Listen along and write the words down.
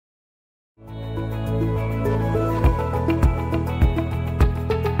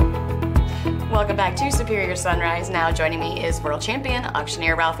back to Superior Sunrise. Now joining me is world champion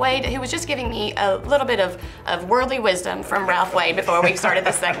auctioneer Ralph Wade, who was just giving me a little bit of worldly wisdom from Ralph Wade before we started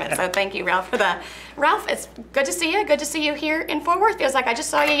this segment. So thank you, Ralph, for that. Ralph, it's good to see you. Good to see you here in Fort Worth. Feels like I just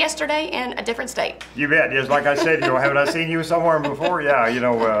saw you yesterday in a different state. You bet. Yes, like I said, haven't I seen you somewhere before?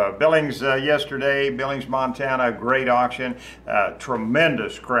 Yeah, Billings yesterday, Billings, Montana, great auction,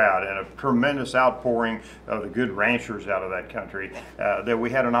 tremendous crowd and a tremendous outpouring of the good ranchers out of that country that we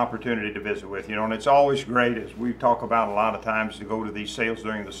had an opportunity to visit with. And it's always great, as we talk about a lot of times, to go to these sales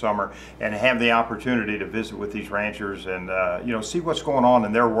during the summer and have the opportunity to visit with these ranchers and see what's going on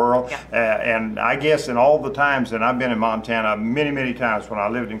in their world. Yeah. And I guess in all the times that I've been in Montana, many times when I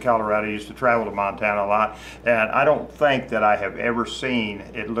lived in Colorado, I used to travel to Montana a lot, and I don't think that I have ever seen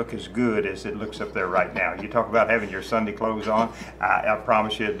it look as good as it looks up there right now. You talk about having your Sunday clothes on, I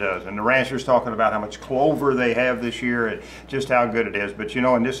promise you it does. And the ranchers talking about how much clover they have this year and just how good it is. But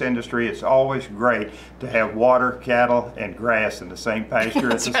in this industry, it's always great to have water, cattle, and grass in the same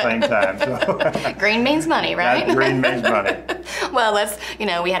pasture at the same time. So green means money, right? Green means money. Well,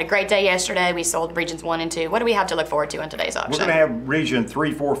 we had a great day yesterday. We sold regions 1 and 2. What do we have to look forward to in today's auction? We're going to have region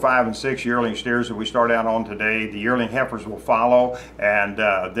 3, 4, 5, and 6 yearling steers that we start out on today. The yearling heifers will follow, and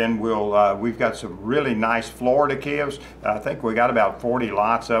then we've got some really nice Florida calves. I think we got about 40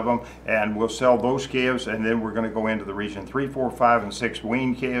 lots of them, and we'll sell those calves, and then we're going to go into the region 3, 4, 5, and 6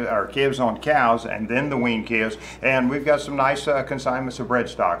 wean calves, or calves on cows, and then the wean calves. And we've got some nice consignments of bred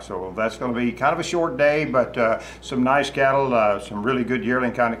stock. So that's going to be kind of a short day, but some nice cattle, some really good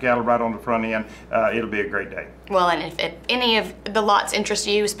yearling kind of cattle right on the front end. It'll be a great day. Well, and if any of the lots interest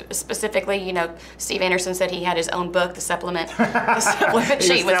you specifically, Steve Anderson said he had his own book, the supplement. The supplement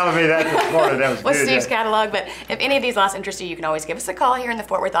sheet was telling me that this morning. That was with good, Steve's catalog. But if any of these lots interest you, you can always give us a call here in the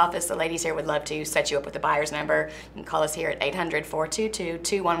Fort Worth office. The ladies here would love to set you up with the buyer's number. You can call us here at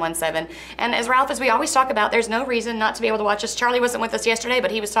 800-422-2117. And as Ralph, as we always talk about, there's no reason not to be able to watch us. Charlie wasn't with us yesterday,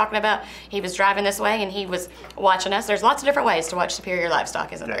 but he was talking about he was driving this way and he was watching us. There's lots of different ways to watch Superior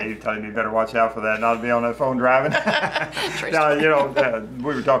Livestock, isn't there? You're telling me you better watch out for that, not to be on that phone driving. Now,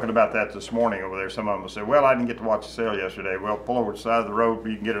 we were talking about that this morning over there. Some of them said, well, I didn't get to watch the sale yesterday. Well, pull over to the side of the road where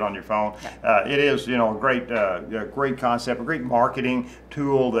you can get it on your phone. It is, a great concept, a great marketing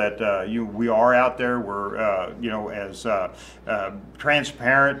tool that we are out there. We're, as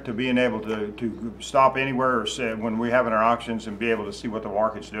transparent to being able to stop anywhere or when we're having our auctions and be able to see what the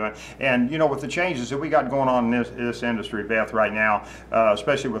market's doing. And, with the changes that we got going on in this industry, Beth, right now,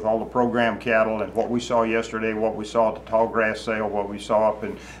 especially with all the program cattle and what we saw yesterday, what we saw at the tall grass sale, what we saw up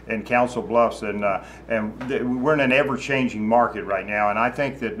in Council Bluffs, and we're in an ever-changing market right now, and I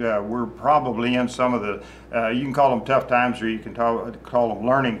think that we're probably in some of the you can call them tough times, or you can call them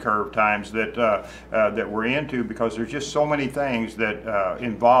learning curve times that we're into, because there's just so many things that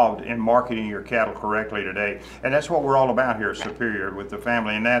involved in marketing your cattle correctly today, and that's what we're all about here at Superior with the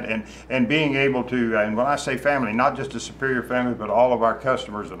family and that, and being able to, and when I say family, not just the Superior family, but all of our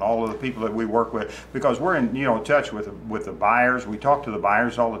customers and all of the people that we work with, because we're in touch with the buyers. We talk to the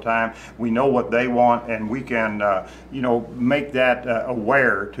buyers all the time. We know what they want, and we can make that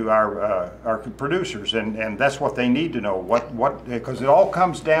aware to our producers, and that's what they need to know. Because it all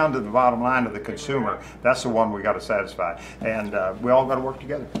comes down to the bottom line of the consumer. That's the one we got to satisfy, and we all got to work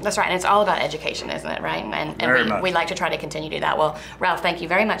together. That's right, and it's all about education, isn't it? Right, and we like to try to continue to do that. Well, Ralph, thank you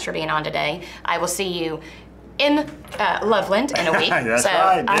very much for being on today. I will see you in Loveland in a week. That's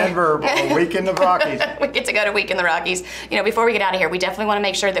right, Denver, a week in the Rockies. We get to go to a week in the Rockies. Before we get out of here, we definitely want to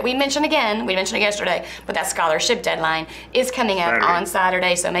make sure that we mention again, we mentioned it yesterday, but that scholarship deadline is coming up on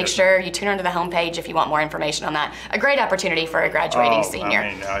Saturday, so make sure you tune into the homepage if you want more information on that. A great opportunity for a graduating senior.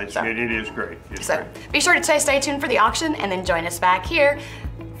 I mean, it is great. Be sure to stay tuned for the auction, and then join us back here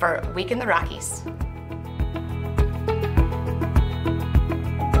for Week in the Rockies.